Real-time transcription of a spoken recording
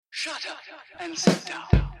Shut up and sit down.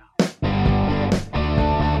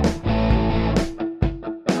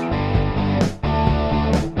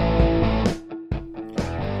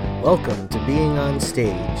 Welcome to Being on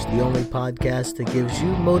Stage, the only podcast that gives you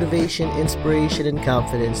motivation, inspiration, and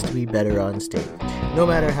confidence to be better on stage. No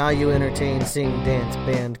matter how you entertain, sing, dance,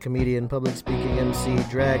 band, comedian, public speaking, MC,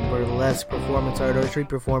 drag, burlesque, performance art, or street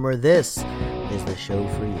performer, this is the show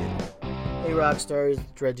for you. Hey rock stars,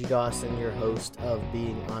 it's Reggie Dawson, your host of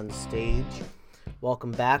Being on Stage.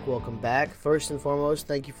 Welcome back. First and foremost,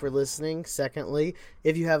 thank you for listening. Secondly,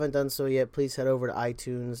 if you haven't done so yet, please head over to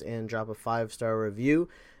iTunes and drop a 5-star review.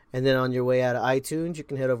 And then on your way out of iTunes, you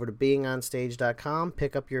can head over to beingonstage.com,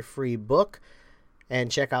 pick up your free book,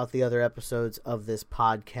 and check out the other episodes of this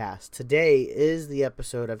podcast. Today is the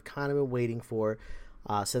episode I've kind of been waiting for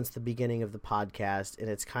since the beginning of the podcast, and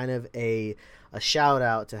it's kind of a shout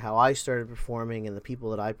out to how I started performing and the people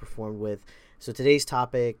that I performed with. So today's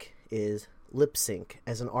topic is lip sync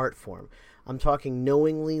as an art form. I'm talking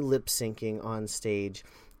knowingly lip syncing on stage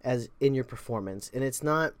as in your performance, and it's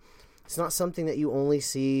not something that you only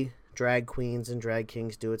see drag queens and drag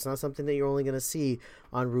kings do. It's not something that you're only going to see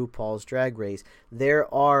on RuPaul's Drag Race.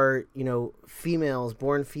 There are, females,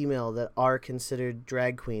 born female, that are considered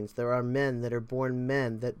drag queens. There are men that are born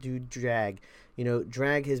men that do drag.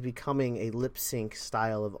 Drag is becoming a lip sync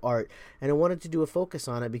style of art. And I wanted to do a focus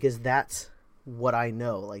on it because that's what I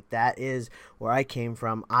know. Like, that is where I came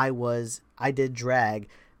from. I did drag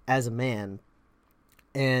as a man.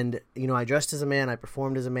 And, I dressed as a man, I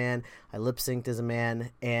performed as a man, I lip-synced as a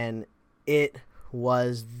man, and it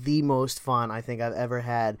was the most fun I think I've ever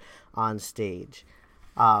had on stage.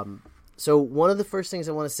 So one of the first things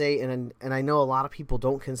I want to say, and I know a lot of people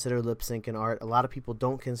don't consider lip-sync an art, a lot of people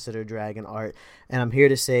don't consider drag an art, and I'm here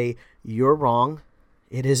to say you're wrong.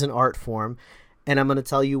 It is an art form, and I'm going to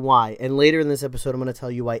tell you why. And later in this episode, I'm going to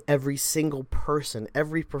tell you why every single person,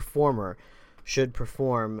 every performer should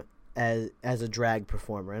perform as a drag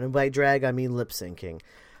performer. And by drag, I mean lip syncing.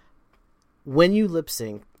 When you lip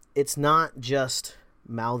sync, it's not just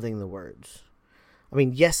mouthing the words. I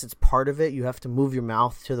mean, yes, it's part of it. You have to move your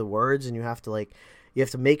mouth to the words, and you have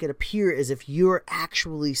to make it appear as if you're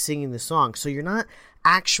actually singing the song. So you're not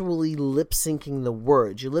actually lip syncing the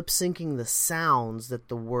words. You're lip syncing the sounds that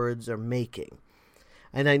the words are making.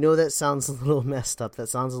 And I know that sounds a little messed up. That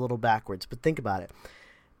sounds a little backwards, but think about it.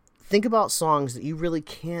 Think about songs that you really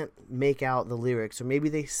can't make out the lyrics, or maybe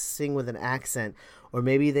they sing with an accent, or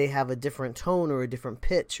maybe they have a different tone or a different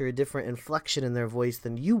pitch or a different inflection in their voice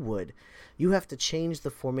than you would. You have to change the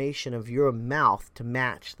formation of your mouth to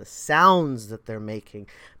match the sounds that they're making,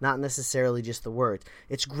 not necessarily just the words.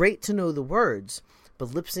 It's great to know the words,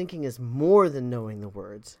 but lip syncing is more than knowing the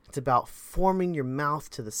words. It's about forming your mouth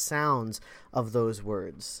to the sounds of those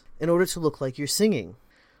words in order to look like you're singing.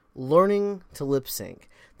 Learning to lip sync.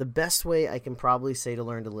 The best way I can probably say to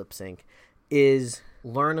learn to lip sync is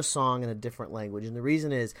learn a song in a different language. And the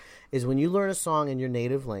reason is when you learn a song in your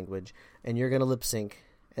native language and you're going to lip sync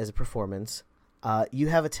as a performance, you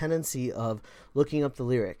have a tendency of looking up the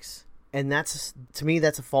lyrics. And to me,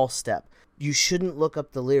 that's a false step. You shouldn't look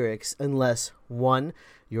up the lyrics unless, 1,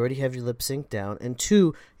 you already have your lip sync down, and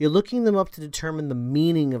 2, you're looking them up to determine the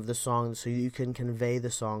meaning of the song so you can convey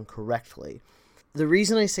the song correctly. The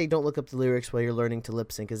reason I say don't look up the lyrics while you're learning to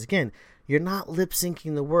lip sync is, again, you're not lip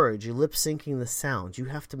syncing the words, you're lip syncing the sounds. You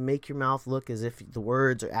have to make your mouth look as if the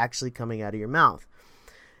words are actually coming out of your mouth.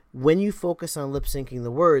 When you focus on lip syncing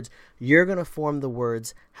the words, you're going to form the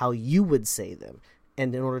words how you would say them.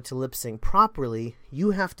 And in order to lip sync properly,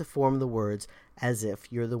 you have to form the words as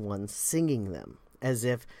if you're the one singing them, as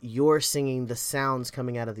if you're singing the sounds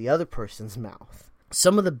coming out of the other person's mouth.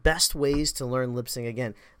 Some of the best ways to learn lip sync,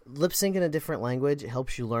 again, lip sync in a different language, it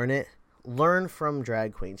helps you learn it. Learn from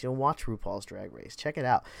drag queens. Watch RuPaul's Drag Race. Check it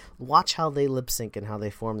out. Watch how they lip sync and how they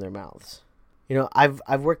form their mouths.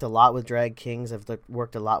 I've worked a lot with drag kings. I've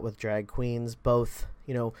worked a lot with drag queens, both,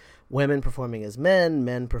 women performing as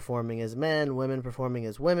men performing as men, women performing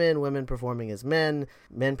as women performing as men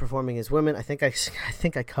performing as women. I think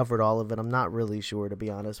I covered all of it. I'm not really sure, to be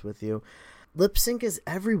honest with you. Lip sync is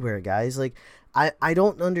everywhere, guys. Like, I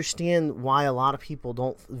don't understand why a lot of people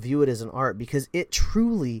don't view it as an art, because it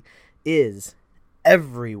truly is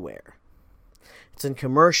everywhere. It's in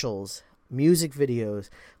commercials, music videos,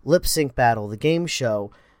 lip sync battle, the game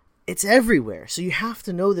show. It's everywhere. So you have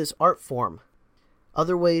to know this art form.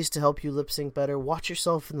 Other ways to help you lip sync better: watch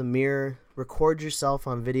yourself in the mirror, record yourself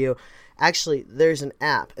on video. Actually, there's an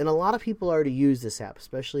app, and a lot of people already use this app,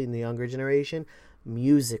 especially in the younger generation.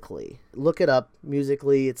 Musical.ly. Look it up.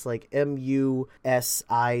 Musical.ly. It's like music.ly.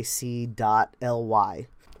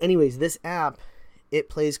 Anyways, this app it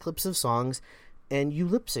plays clips of songs and you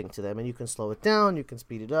lip sync to them, and you can slow it down, you can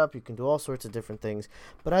speed it up, you can do all sorts of different things.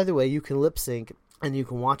 But either way, you can lip sync and you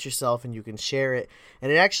can watch yourself and you can share it.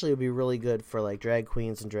 And it actually would be really good for like drag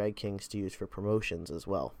queens and drag kings to use for promotions as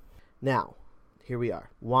well. Now, here we are.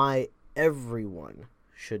 Why everyone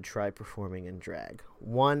should try performing in drag.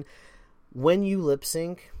 One, when you lip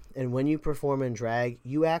sync and when you perform in drag,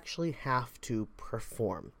 you actually have to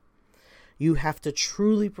perform. You have to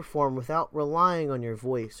truly perform without relying on your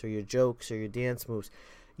voice or your jokes or your dance moves.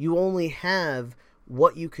 You only have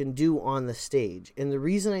what you can do on the stage. And the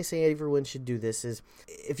reason I say everyone should do this is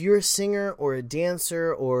if you're a singer or a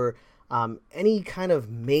dancer or any kind of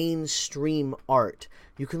mainstream art,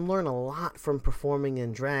 you can learn a lot from performing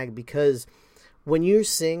in drag, because when you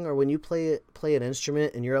sing or when you play an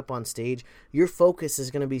instrument and you're up on stage, your focus is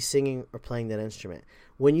going to be singing or playing that instrument.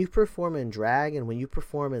 When you perform in drag and when you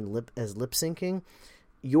perform in lip syncing,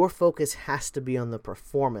 your focus has to be on the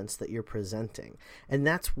performance that you're presenting. And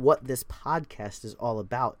that's what this podcast is all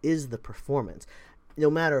about, is the performance. No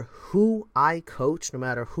matter who I coach, no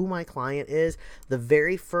matter who my client is, the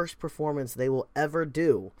very first performance they will ever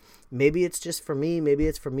do, maybe it's just for me, maybe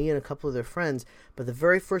it's for me and a couple of their friends, but the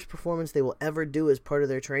very first performance they will ever do as part of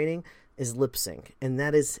their training is lip sync. And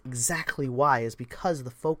that is exactly why, is because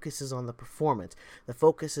the focus is on the performance. The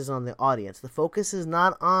focus is on the audience. The focus is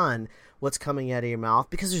not on what's coming out of your mouth,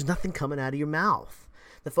 because there's nothing coming out of your mouth.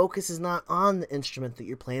 The focus is not on the instrument that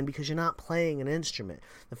you're playing, because you're not playing an instrument.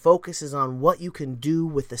 The focus is on what you can do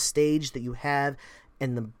with the stage that you have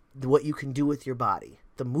and what you can do with your body.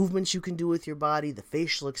 The movements you can do with your body, the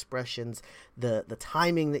facial expressions, the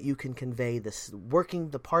timing that you can convey,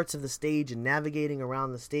 working the parts of the stage and navigating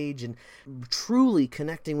around the stage and truly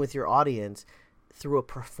connecting with your audience through a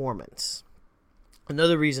performance.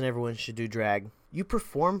 Another reason everyone should do drag, you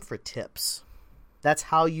perform for tips. That's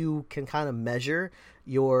how you can kind of measure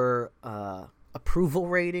your approval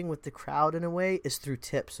rating with the crowd in a way, is through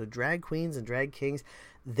tips. So drag queens and drag kings,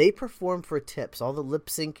 they perform for tips. All the lip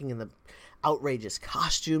syncing and the outrageous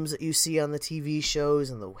costumes that you see on the TV shows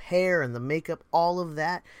and the hair and the makeup, all of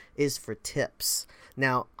that is for tips.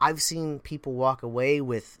 Now, I've seen people walk away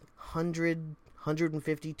with $100,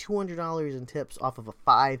 $150, $200 in tips off of a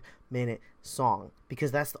 5-minute song,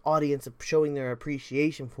 because that's the audience showing their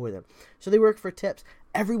appreciation for them. So they work for tips.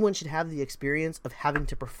 Everyone should have the experience of having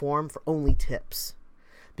to perform for only tips.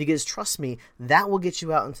 Because trust me, that will get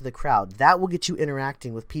you out into the crowd. That will get you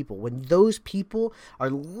interacting with people. When those people are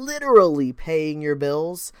literally paying your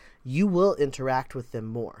bills, you will interact with them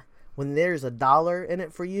more. When there's $1 in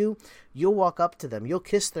it for you, you'll walk up to them. You'll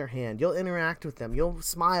kiss their hand. You'll interact with them. You'll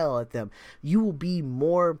smile at them. You will be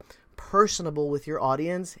more personable with your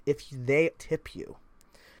audience if they tip you.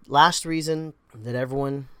 Last reason that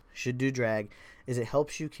everyone should do drag is it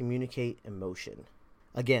helps you communicate emotion.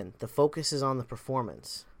 Again, the focus is on the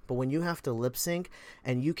performance. But when you have to lip sync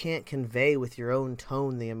and you can't convey with your own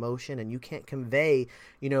tone the emotion, and you can't convey,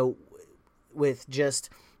 with just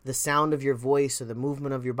the sound of your voice or the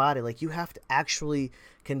movement of your body, like you have to actually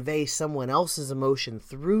convey someone else's emotion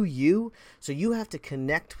through you. So you have to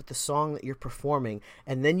connect with the song that you're performing,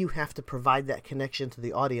 and then you have to provide that connection to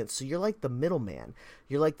the audience. So you're like the middleman.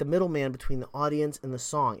 You're like the middleman between the audience and the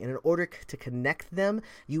song. And in order to connect them,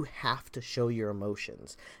 you have to show your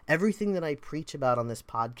emotions. Everything that I preach about on this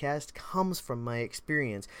podcast comes from my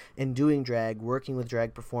experience in doing drag, working with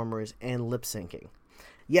drag performers, and lip syncing.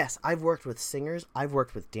 Yes, I've worked with singers, I've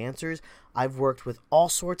worked with dancers, I've worked with all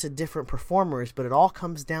sorts of different performers, but it all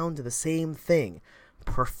comes down to the same thing: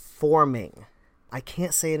 performing. I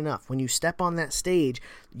can't say it enough. When you step on that stage,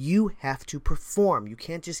 you have to perform. You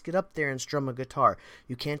can't just get up there and strum a guitar.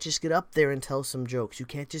 You can't just get up there and tell some jokes. You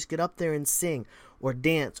can't just get up there and sing or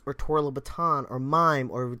dance or twirl a baton or mime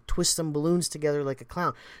or twist some balloons together like a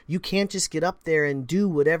clown. You can't just get up there and do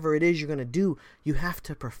whatever it is you're going to do. You have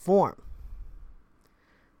to perform.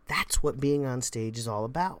 That's what being on stage is all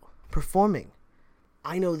about. Performing.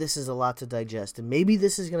 I know this is a lot to digest, and maybe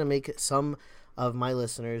this is going to make some of my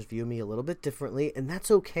listeners view me a little bit differently, and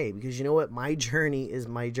that's okay, because you know what? My journey is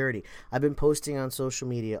my journey. I've been posting on social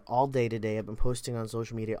media all day today. I've been posting on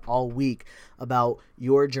social media all week about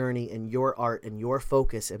your journey and your art and your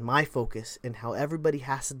focus and my focus, and how everybody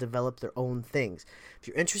has to develop their own things. If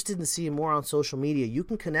you're interested in seeing more on social media, you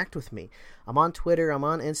can connect with me. I'm on Twitter, I'm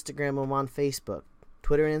on Instagram, I'm on Facebook.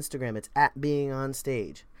 Twitter and Instagram, it's at Being On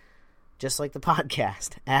Stage. Just like the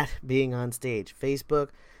podcast, at Being On Stage. Facebook,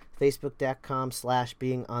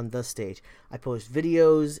 facebook.com/beingonthestage. I post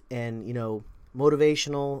videos and,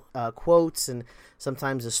 motivational quotes and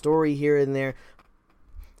sometimes a story here and there.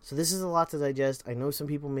 So this is a lot to digest. I know some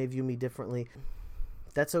people may view me differently.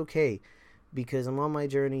 That's okay. because I'm on my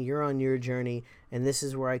journey, you're on your journey, and this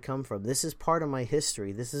is where I come from. This is part of my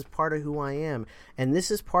history. This is part of who I am. And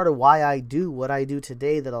this is part of why I do what I do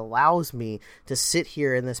today that allows me to sit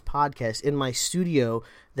here in this podcast in my studio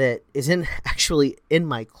that is actually in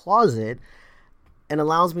my closet and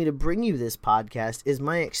allows me to bring you this podcast is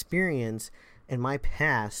my experience and my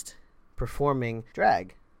past performing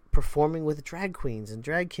drag. Performing with drag queens and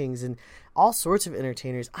drag kings and all sorts of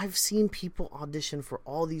entertainers. I've seen people audition for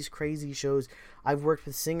all these crazy shows. I've worked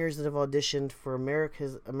with singers that have auditioned for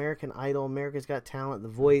American Idol, America's Got Talent, The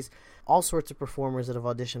Voice, all sorts of performers that have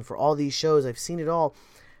auditioned for all these shows. I've seen it all.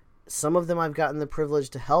 Some of them I've gotten the privilege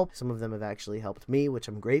to help. Some of them have actually helped me, which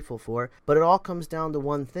I'm grateful for. But it all comes down to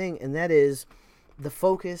one thing, and that is the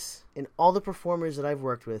focus in all the performers that I've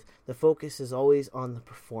worked with, the focus is always on the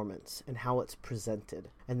performance and how it's presented.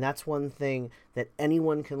 And that's one thing that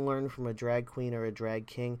anyone can learn from a drag queen or a drag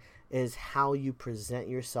king is how you present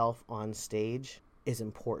yourself on stage is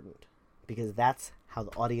important, because that's how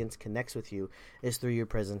the audience connects with you, is through your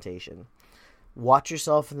presentation. Watch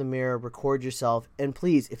yourself in the mirror, record yourself, and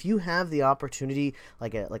please, if you have the opportunity,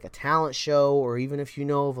 like a talent show, or even if you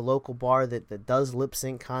know of a local bar that does lip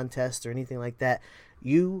sync contests or anything like that,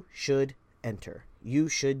 you should enter. You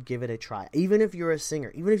should give it a try. Even if you're a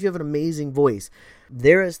singer, even if you have an amazing voice,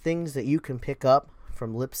 there is things that you can pick up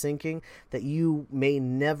from lip syncing that you may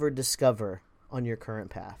never discover on your current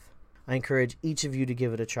path. I encourage each of you to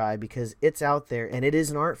give it a try because it's out there and it is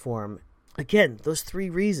an art form. Again, those 3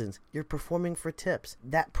 reasons. You're performing for tips.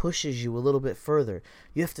 That pushes you a little bit further.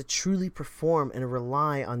 You have to truly perform and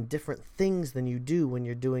rely on different things than you do when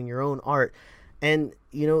you're doing your own art. And,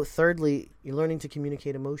 thirdly, you're learning to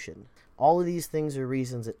communicate emotion. All of these things are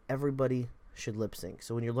reasons that everybody should lip sync.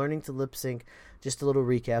 So when you're learning to lip sync, just a little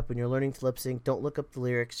recap, when you're learning to lip sync, don't look up the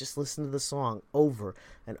lyrics, just listen to the song over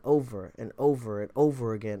and over and over and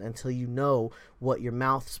over again until you know what your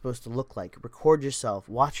mouth is supposed to look like. Record yourself,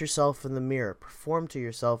 watch yourself in the mirror, perform to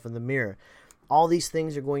yourself in the mirror. All these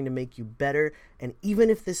things are going to make you better, and even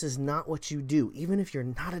if this is not what you do, even if you're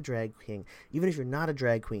not a drag king, even if you're not a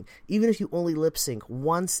drag queen, even if you only lip sync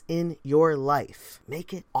once in your life,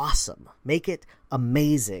 make it awesome, make it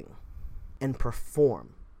amazing, and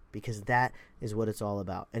perform, because that is what it's all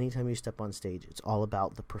about. Anytime you step on stage, it's all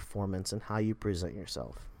about the performance and how you present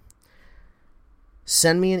yourself.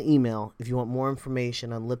 Send me an email if you want more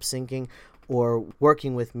information on lip syncing or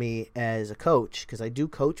working with me as a coach, because I do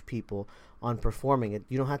coach people on performing.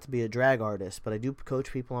 You don't have to be a drag artist, but I do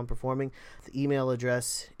coach people on performing. The email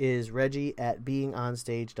address is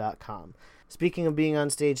reggie@beingonstage.com. Speaking of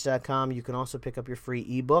beingonstage.com, you can also pick up your free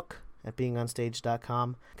ebook at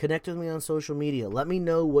beingonstage.com. Connect with me on social media. Let me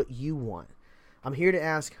know what you want. I'm here to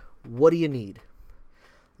ask, what do you need?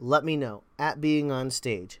 Let me know at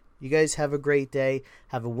beingonstage. You guys have a great day.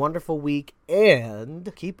 Have a wonderful week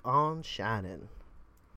and keep on shining.